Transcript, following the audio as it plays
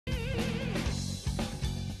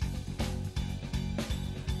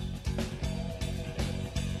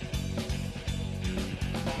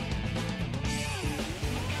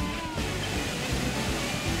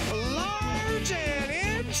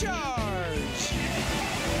charge!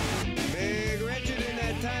 Big Richard in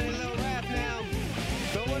that tiny little raft now,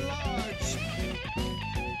 going large.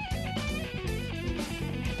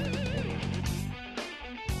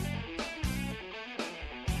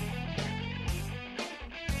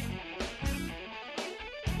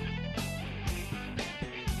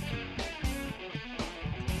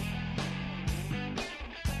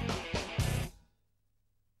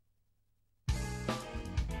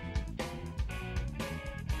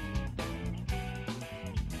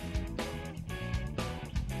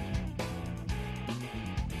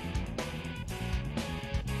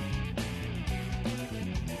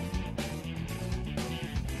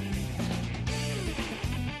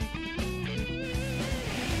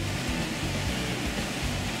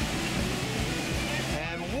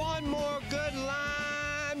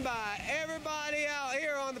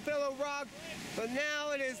 But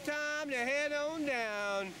now it is time to head on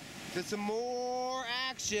down to some more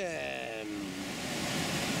action.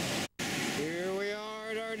 Here we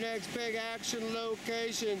are at our next big action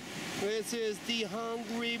location. This is the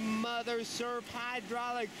Hungry Mother Surf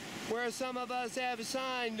Hydraulic, where some of us have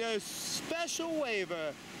signed a special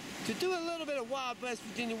waiver to do a little bit of Wild West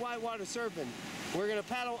Virginia whitewater surfing. We're gonna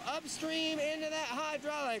paddle upstream into that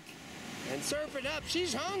hydraulic and surf it up.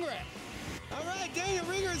 She's hungry. All right, Daniel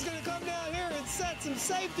Ringer is going to come down here and set some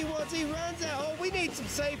safety once he runs that hole. We need some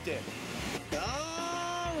safety.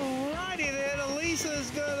 All righty then, Elisa's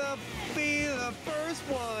going to be the first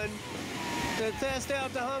one to test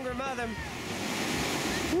out the Hungry Mother.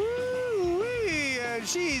 Woo-wee, and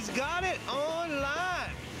she's got it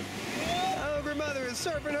online. Hungry Mother is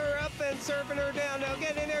surfing her up and surfing her down. Now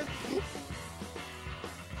get in there.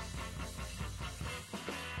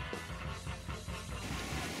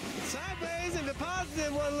 Sideways and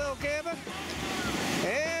deposited one little camper,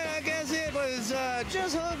 and I guess it was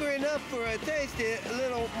just hungry enough for a tasty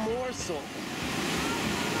little morsel.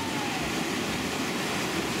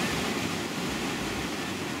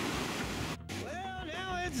 Well,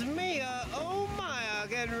 now it's Mia, oh my,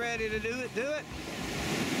 getting ready to do it,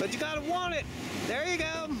 but you gotta want it. There you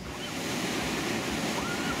go,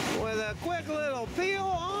 with a quick little peel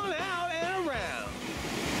on out and around.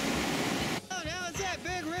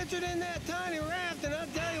 Big Richard in that tiny raft, and I'll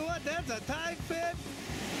tell you what, that's a tight fit,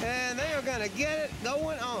 and they are gonna get it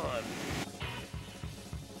going on.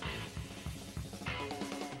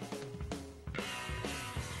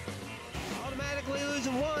 Automatically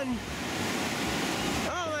losing one.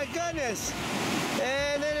 Oh my goodness.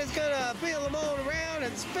 And then it's gonna peel them on around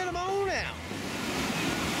and spit them on out.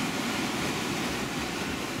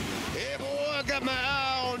 Yeah, boy, I got my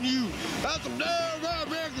eye on you. That's some damn right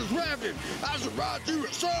reckless rafting. I should write you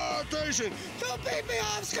a citation. Don't beat me,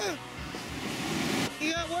 officer.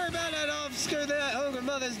 You got to worry about that, officer. That Hungry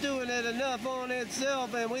Mother's doing it enough on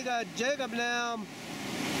itself. And we got Jacob now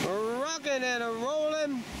rocking and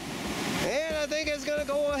rolling. And I think it's going to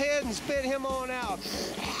go ahead and spit him on out.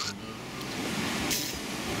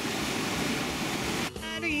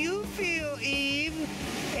 How do you feel, Eve?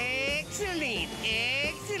 Excellent,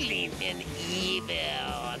 excellent, and evil.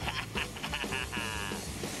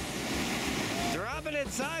 Dropping it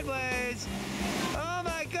sideways. Oh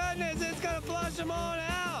my goodness, it's gonna flush them on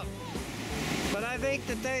out. But I think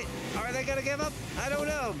that are they gonna give up? I don't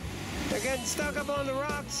know. They're getting stuck up on the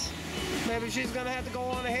rocks. Maybe she's gonna have to go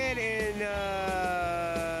on ahead and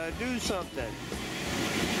do something.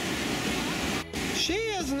 She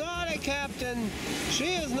is not a captain.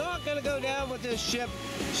 She is not going to go down with this ship.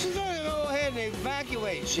 She's going to go ahead and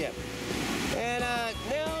evacuate ship. And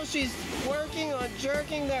now she's working on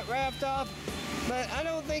jerking that raft off, but I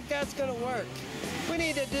don't think that's going to work. We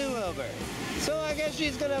need a do-over. So I guess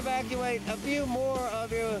she's going to evacuate a few more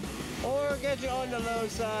of you, or get you on the low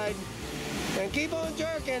side, and keep on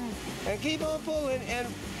jerking, and keep on pulling, and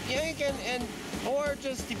yanking, and or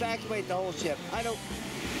just evacuate the whole ship.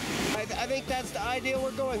 I think that's the idea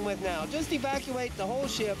we're going with now. Just evacuate the whole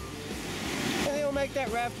ship, and it'll make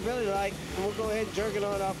that raft really light, and we'll go ahead and jerk it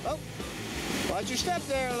on off. Oh, watch your step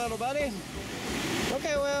there, little buddy.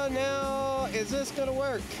 Okay, well, now, is this going to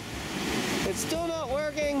work? It's still not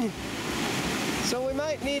working, so we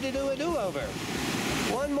might need to do a do-over.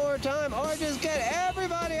 One more time, or just get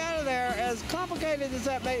everybody out of there, as complicated as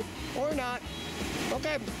that may, or not.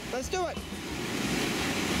 Okay, let's do it.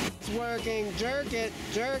 It's working. Jerk it,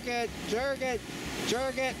 jerk it, jerk it,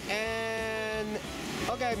 jerk it, and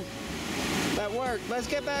okay, that worked. Let's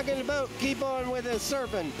get back in the boat. Keep on with this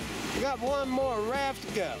surfing. We got one more raft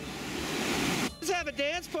to go. Let's have a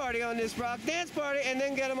dance party on this rock. Dance party, and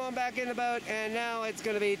then get them on back in the boat, and now it's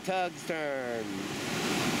going to be Tug's turn.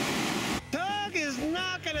 Tug! Doug is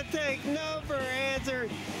not going to take no for an answer.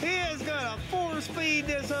 He is going to force feed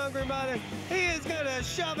this hungry mother. He is going to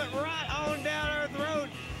shove it right on down her throat.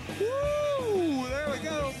 Woo! There we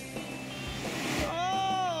go.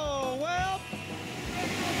 Oh, well.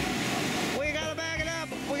 We got to back it up.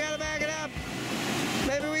 We got to back it up.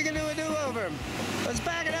 Maybe we can do a do-over. Let's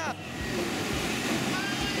back it up.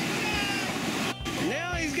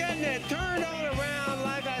 Now he's getting it turned on around,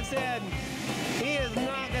 like I said. He is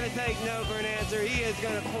not going to take no for an answer. He is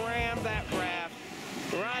going to cram that raft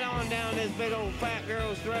right on down this big old fat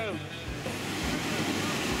girl's throat.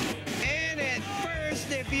 And at first,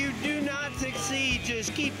 if you do not succeed,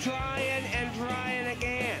 just keep trying and trying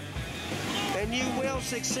again. And you will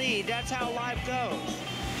succeed. That's how life goes.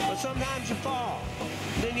 But sometimes you fall.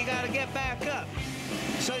 Then you got to get back up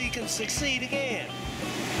so you can succeed again.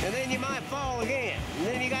 And then you might fall again. And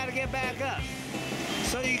then you got to get back up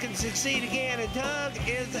so you can succeed again. And Doug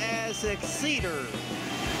is a succeeder.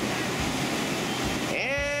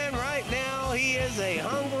 And right now he is a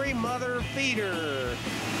hungry mother feeder.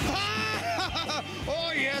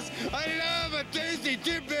 Oh yes, I love a tasty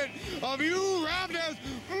tidbit of you rafters.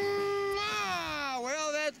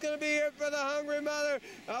 Well, that's going to be it for the hungry mother.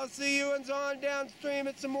 I'll see you on downstream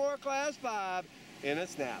at some more Class 5 in a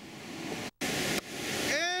snap.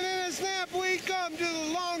 And in a snap, we come to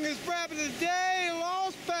the longest rabbit of the day.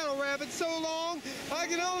 Lost paddle rabbit so long, I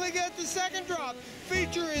can only get the second drop,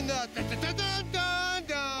 featuring the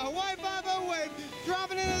Hawaii 5-0 wave,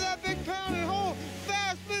 dropping into that big pounding hole,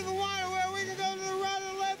 fast moving water where we can go to the right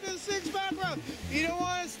and left of the 6 back row. You don't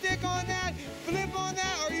want to stick on that, flip on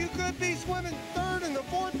that, or you could be swimming third in the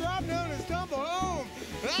 4th drop known as tumble home.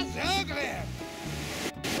 That's ugly.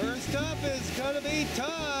 First up is going to be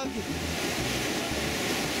Tug.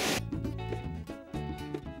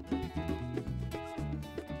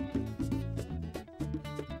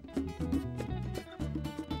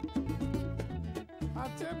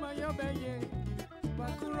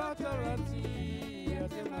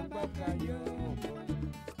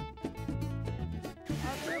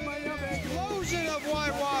 Explosion of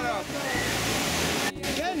Whitewater.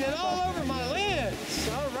 Getting it all over my lens.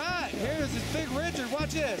 All right, here's this big Richard.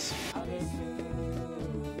 Watch this.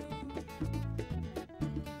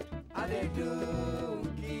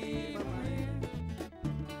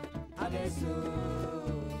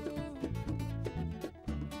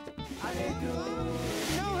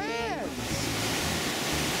 No hands.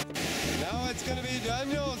 Now it's going to be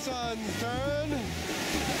Danielson's turn.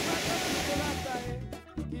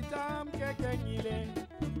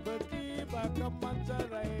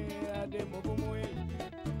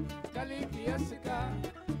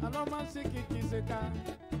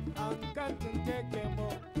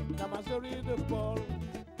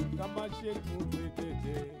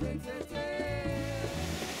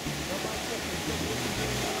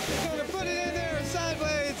 You're going to put it in there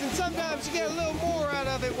sideways, and sometimes you get a little more out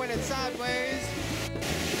of it when it's sideways.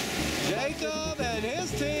 Jacob and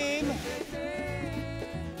his team.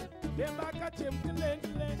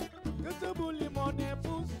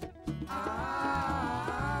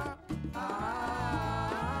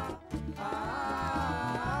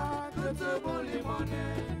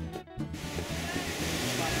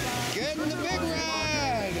 Getting the big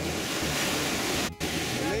ride.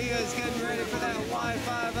 Leah's getting ready for that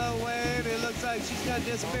Y50 wave. It looks like she's going to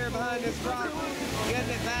disappear behind this rock. Getting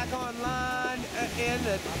it back online in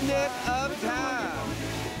the nick of time.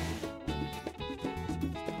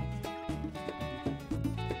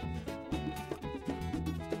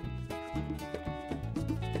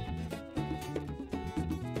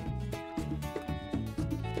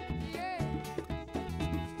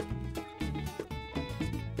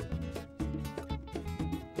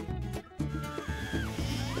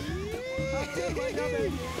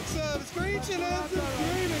 Some screeching and some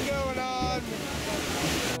screaming going on.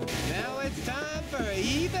 Now it's time for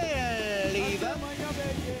Eva. Eva.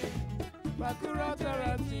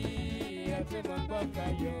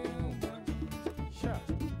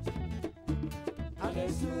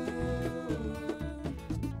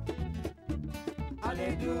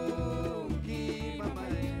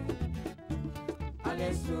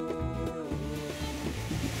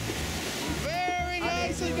 Very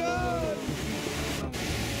nicely done.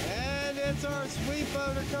 And it's our sweep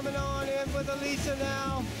boater coming on in with Elisa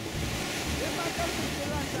now.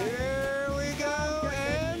 Here we go,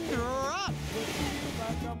 and drop.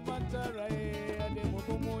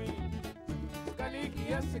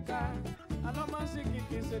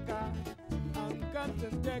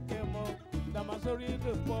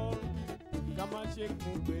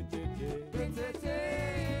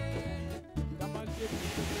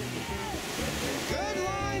 Good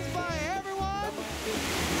lines by everyone.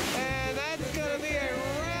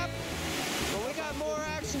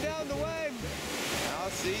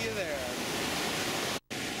 see you there.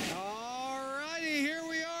 Alrighty, here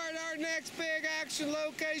we are at our next big action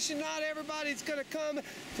location. Not everybody's gonna come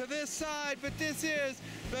to this side, but this is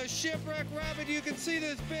the Shipwreck Rapid. You can see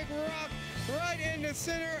this big rock right in the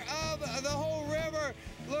center of the whole river.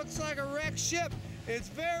 Looks like a wrecked ship. It's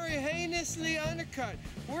very heinously undercut.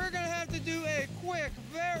 We're gonna have to do a quick,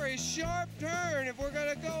 very sharp turn if we're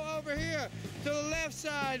gonna go over here to the left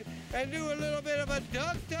side and do a little bit of a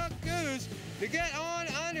duck, duck, goose to get on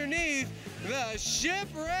underneath the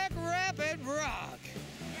Shipwreck Rapid rock.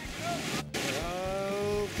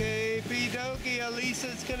 Okay, P-Dokey,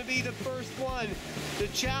 Elisa's gonna be the first one to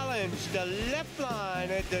challenge the left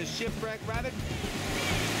line at the Shipwreck Rapid.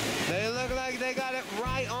 They look like they got it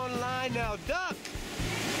right on line now. Duck!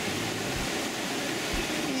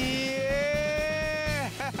 Yeah!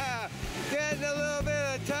 Getting a little bit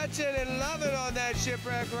of touching and loving on that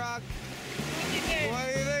Shipwreck rock. What do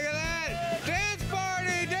you think of that? Dance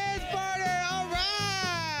party! Dance party! All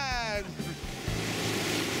right!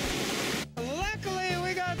 Luckily,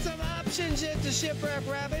 we got some options at the Shipwreck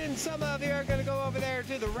Rapid, and some of you are going to go over there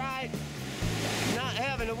to the right, not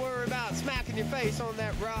having to worry about smacking your face on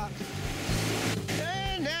that rock.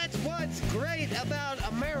 And that's what's great about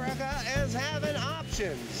America, is having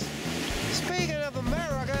options. Speaking of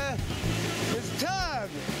America, it's Tug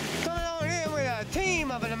coming on in with a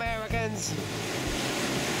team of Americans.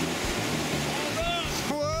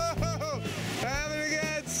 Whoa! Having to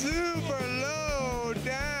get super low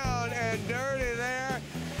down and dirty there.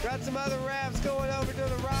 Got some other rafts going over to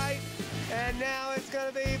the right. And now it's going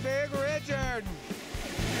to be Big Richard.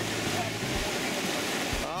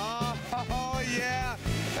 Oh, yeah.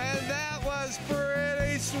 And that was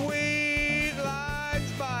pretty sweet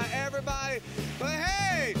lines by everybody. But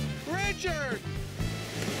hey, Richard,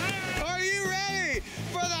 are you ready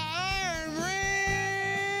for the Iron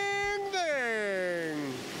Ring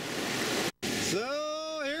thing?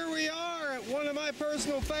 So here we are at one of my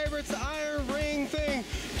personal favorites, the Iron Ring thing.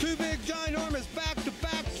 Two big, ginormous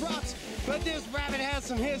back-to-back drops. But this rapid has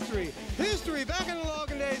some history. History, back in the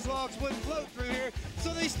logging days, logs wouldn't float through here,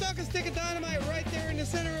 so they stuck a stick of dynamite right there in the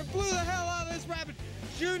center and blew the hell out of this rapid,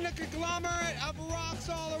 shooting a conglomerate of rocks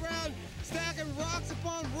all around, stacking rocks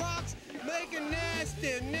upon rocks, making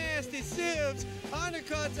nasty, nasty sieves,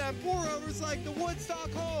 undercuts, and pour-overs like the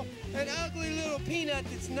Woodstock hole, an ugly little peanut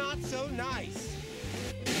that's not so nice.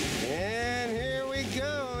 And here we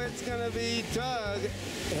go. It's gonna be Tug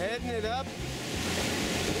heading it up.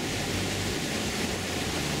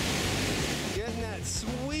 Getting that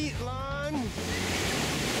sweet line.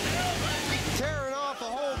 Tearing off a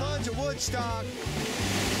whole bunch of wood stock.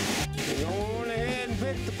 Going ahead and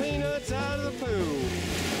pick the peanuts out of the poo.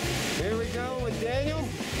 Here we go with Daniel.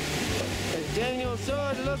 As Daniel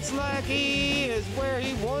saw, it looks like he is where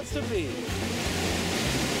he wants to be.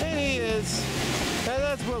 And he is. And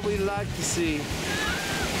that's what we like to see.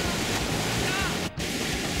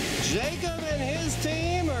 Jacob and his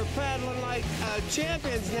team are paddling like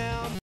champions now.